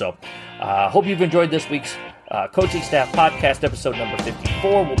roll. So hope you've enjoyed this week's Coaching Staff Podcast, episode number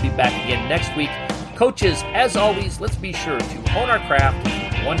 54. We'll be back again next week. Coaches, as always, let's be sure to hone our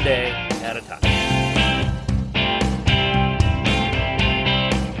craft one day at a time.